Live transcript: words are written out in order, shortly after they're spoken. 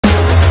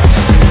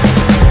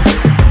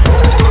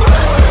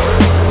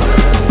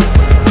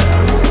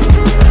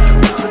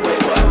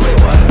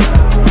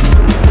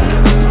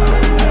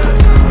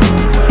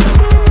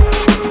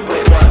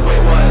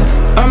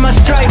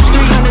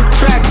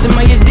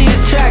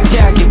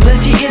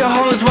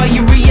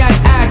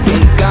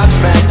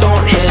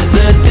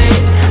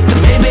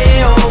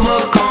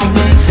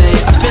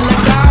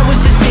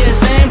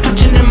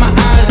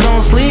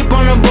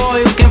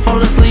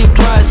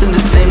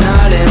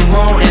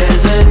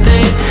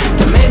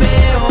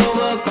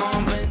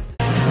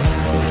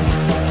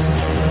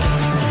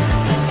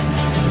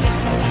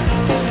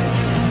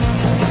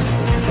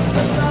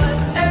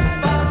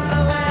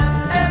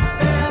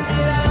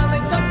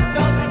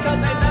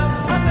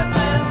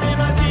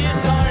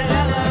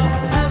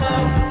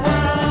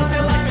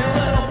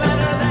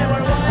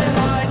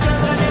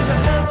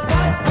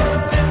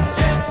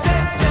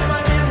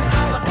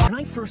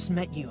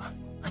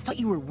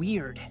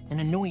weird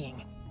and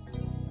annoying.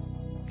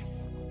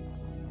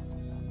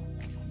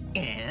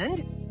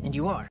 And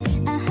you are.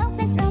 I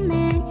hope it's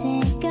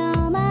romantic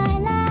all my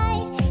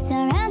life,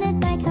 surrounded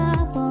by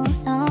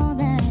couples all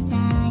the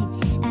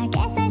time. I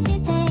guess I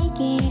should take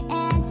it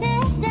as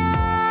a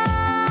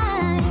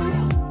sign.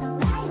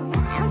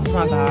 Oh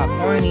my god,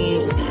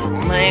 horny,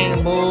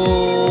 lame,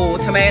 boo,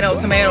 tomato,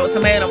 tomato,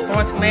 tomato,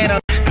 corn, tomato.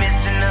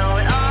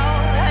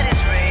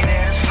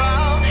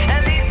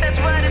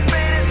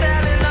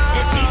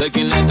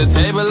 Looking at the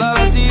table, all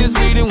I see is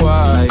bleeding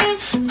white.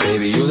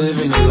 Baby, you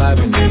living the life,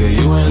 and nigga,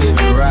 you ain't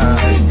living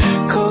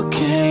right.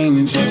 Cocaine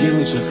and drinking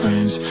with your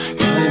friends.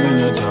 You live in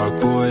the dark,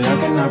 boy, I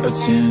cannot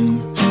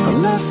pretend.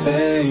 I'm not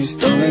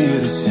faced, only here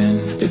to sin.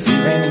 If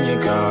you've been in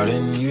your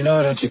garden, you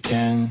know that you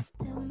can.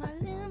 My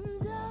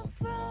limbs are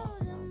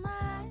frozen, my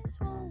eyes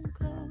won't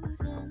close,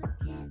 and I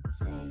can't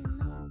say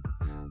no.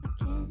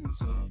 I can't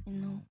say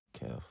no.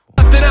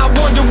 Careful. Then I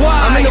wonder why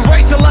I'm in the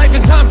race of life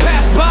and time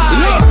passed by.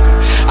 Look,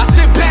 I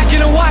sit back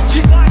and I watch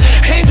it.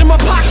 Hands in my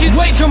pockets,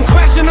 wait come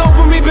crashing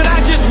over me, but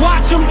I just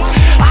watch them.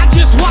 I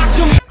just watch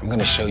them. I'm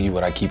gonna show you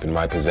what I keep in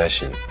my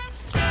possession.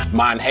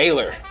 My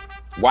inhaler.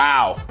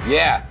 Wow.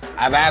 Yeah,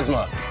 I have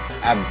asthma.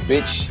 I have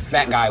bitch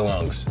fat guy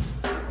lungs.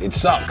 It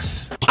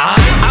sucks.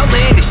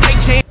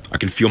 I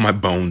can feel my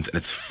bones and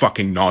it's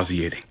fucking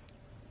nauseating.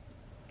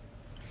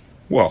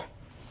 Well,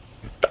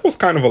 that was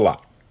kind of a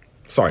lot.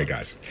 Sorry,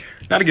 guys.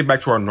 Now to get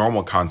back to our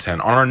normal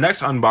content, on our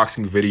next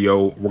unboxing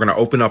video, we're gonna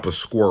open up a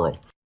squirrel.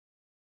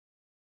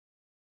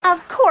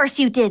 Of course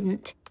you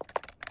didn't.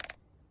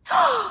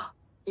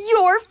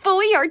 You're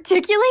fully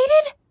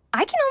articulated?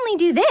 I can only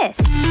do this.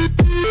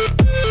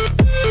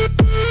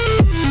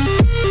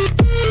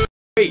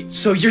 Wait,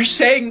 so you're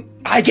saying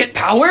I get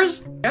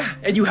powers? Yeah,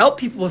 and you help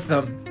people with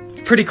them.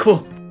 It's pretty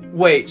cool.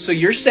 Wait, so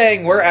you're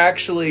saying we're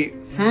actually...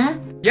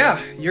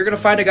 Yeah, you're gonna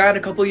find a guy in a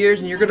couple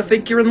years and you're gonna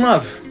think you're in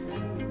love.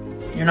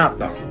 You're not,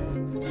 though.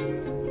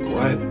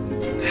 What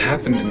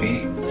happened to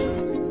me?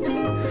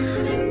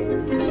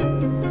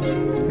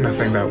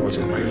 Nothing, that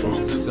wasn't my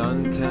fault.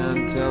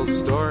 Suntan tells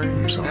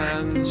stories. I'm sorry.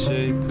 And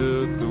she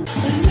took the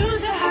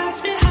Loser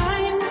hides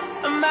behind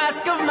a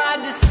mask of my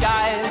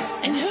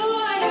disguise, and who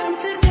I am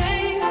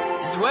today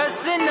is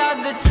worse than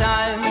other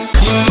times.